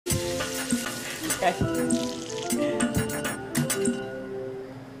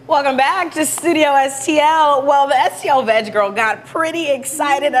Welcome back to Studio STL. Well, the STL Veg Girl got pretty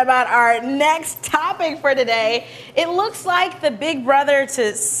excited about our next topic for today. It looks like the big brother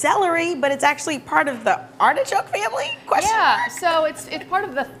to celery, but it's actually part of the artichoke family? Yeah, so it's part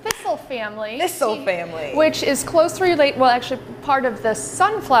of the thistle family. Thistle family. Which is closely related, well, actually part of the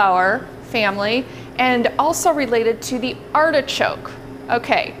sunflower family, and also related to the artichoke.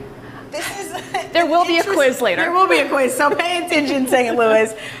 Okay. There will be a quiz later. There will be a quiz, so pay attention, St.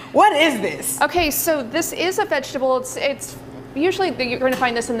 Louis. What is this? Okay, so this is a vegetable. It's usually you're going to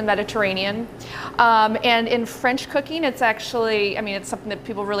find this in the Mediterranean, and in French cooking, it's actually, I mean, it's something that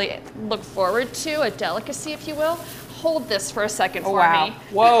people really look forward to, a delicacy, if you will. Hold this for a second for me.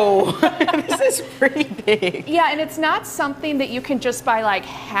 Whoa, this is pretty big. Yeah, and it's not something that you can just buy like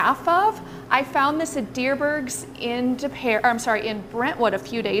half of. I found this at Deerberg's in Brentwood a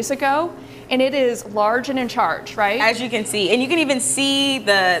few days ago, and it is large and in charge, right? As you can see, and you can even see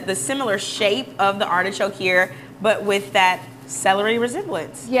the similar shape of the artichoke here, but with that celery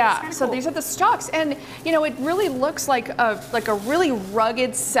resemblance. Yeah, so cool. These are the stalks, and you know, it really looks like a really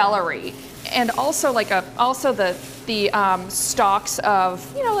rugged celery, and also like the stalks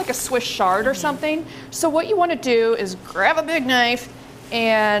of, you know, like a Swiss chard or something. So what you want to do is grab a big knife,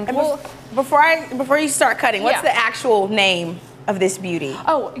 and before you start cutting, what's the actual name of this beauty?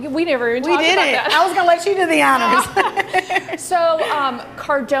 Oh, we never even talked about that. I was gonna let you do the honors. So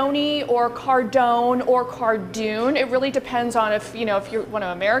cardoni or cardone or cardoon. It really depends on if you want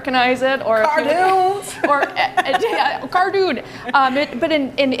to Americanize it or cardoons or cardoon. But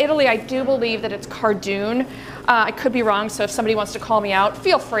in Italy, I do believe that it's cardoon. I could be wrong, so if somebody wants to call me out,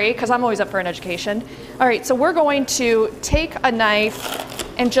 feel free, because I'm always up for an education. All right, so we're going to take a knife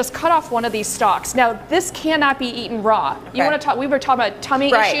and just cut off one of these stalks. Now, this cannot be eaten raw. Okay. You want to talk? We were talking about tummy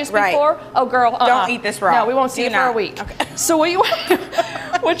issues before. Oh, girl, don't eat this raw. No, we won't see it for a week. Okay. So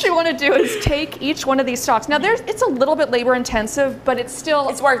what you want to do is take each one of these stalks. Now, it's a little bit labor intensive, but it's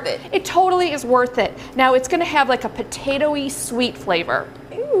worth it. It totally is worth it. Now, it's going to have like a potatoy sweet flavor.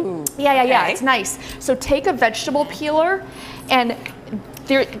 Ooh. Yeah. It's nice. So take a vegetable peeler, and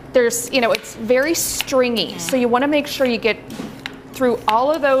there's it's very stringy. So you want to make sure you get through all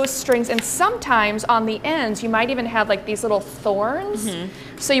of those strings, and sometimes on the ends you might even have like these little thorns.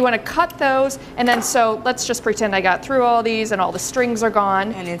 So you want to cut those, and then so let's just pretend I got through all these and all the strings are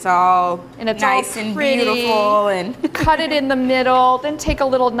gone. And it's all nice and beautiful. And cut it in the middle, then take a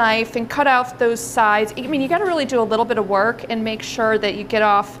little knife and cut off those sides. I mean, you got to really do a little bit of work and make sure that you get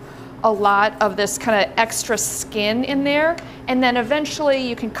off a lot of this kind of extra skin in there, and then eventually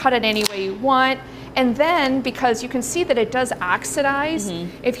you can cut it any way you want. And then, because you can see that it does oxidize,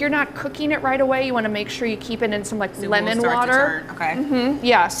 if you're not cooking it right away, you want to make sure you keep it in some like lemon water. Okay.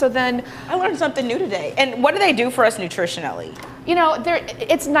 Yeah. So then, I learned something new today. And what do they do for us nutritionally? You know,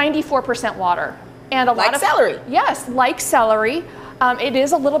 it's 94% water, and a lot of celery. Yes, like celery. It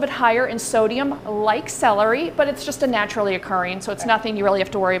is a little bit higher in sodium, like celery, but it's just a naturally occurring, so it's nothing you really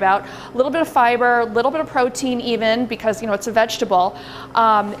have to worry about. A little bit of fiber, a little bit of protein even, because it's a vegetable.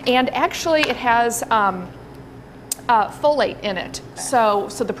 And actually it has folate in it, so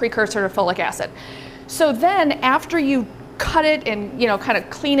the precursor to folic acid. So then after you cut it and kind of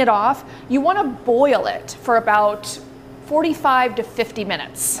clean it off, you want to boil it for about 45 to 50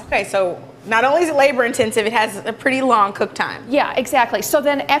 minutes. Okay, so not only is it labor intensive, it has a pretty long cook time. Yeah, exactly. So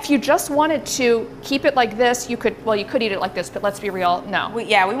then if you just wanted to keep it like this, you could eat it like this, but let's be real, no. We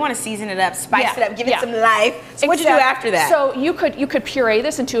want to season it up, spice it up, give it some life. So what do you do after that? So you could puree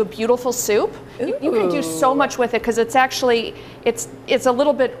this into a beautiful soup. You can do so much with it, because it's actually, it's a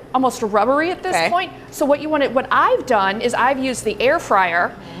little bit almost rubbery at this point. So what I've done is I've used the air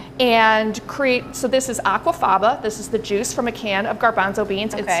fryer and so this is aquafaba. This is the juice from a can of garbanzo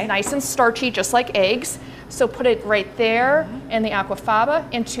beans. It's nice and starchy, just like eggs. So put it right there in the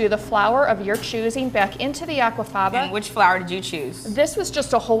aquafaba, into the flour of your choosing, back into the aquafaba. And which flour did you choose? This was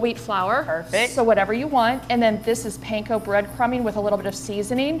just a whole wheat flour. Perfect. So whatever you want. And then this is panko breadcrumbing with a little bit of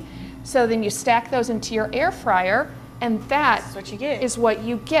seasoning. So then you stack those into your air fryer, and that is what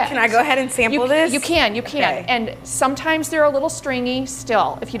you get. Can I go ahead and sample this? You can. Okay. And sometimes they're a little stringy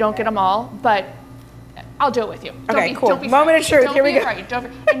still if you don't get them all, but I'll do it with you. Okay, cool. Moment of truth. Here we go.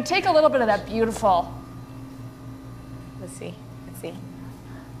 And take a little bit of that beautiful. Let's see.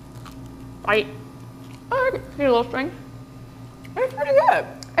 Bite. Oh, here's a little string. It's pretty good.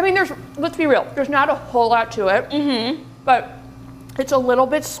 I mean, let's be real. There's not a whole lot to it, but it's a little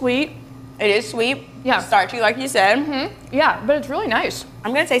bit sweet. It is sweet. Yeah. Starchy, like you said. Yeah, but it's really nice.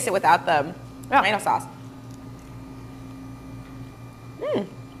 I'm gonna taste it without the tomato sauce.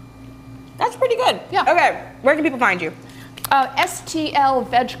 That's pretty good. Yeah. Okay, where can people find you?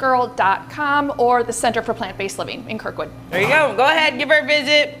 STLVegGirl.com or the Center for Plant-Based Living in Kirkwood. There you go. Go ahead, give her a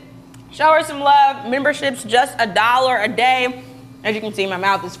visit. Show her some love. Membership's just $1 a day. As you can see, my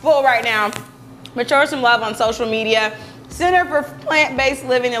mouth is full right now. But show her some love on social media. Center for Plant-Based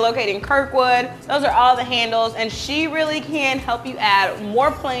Living, they're located in Kirkwood. Those are all the handles, and she really can help you add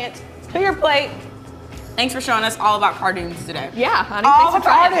more plants to your plate. Thanks for showing us all about cardoons today. Yeah, honey. All the thanks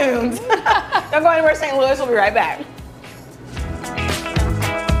for trying. cardoons. Don't go anywhere, St. Louis. We'll be right back.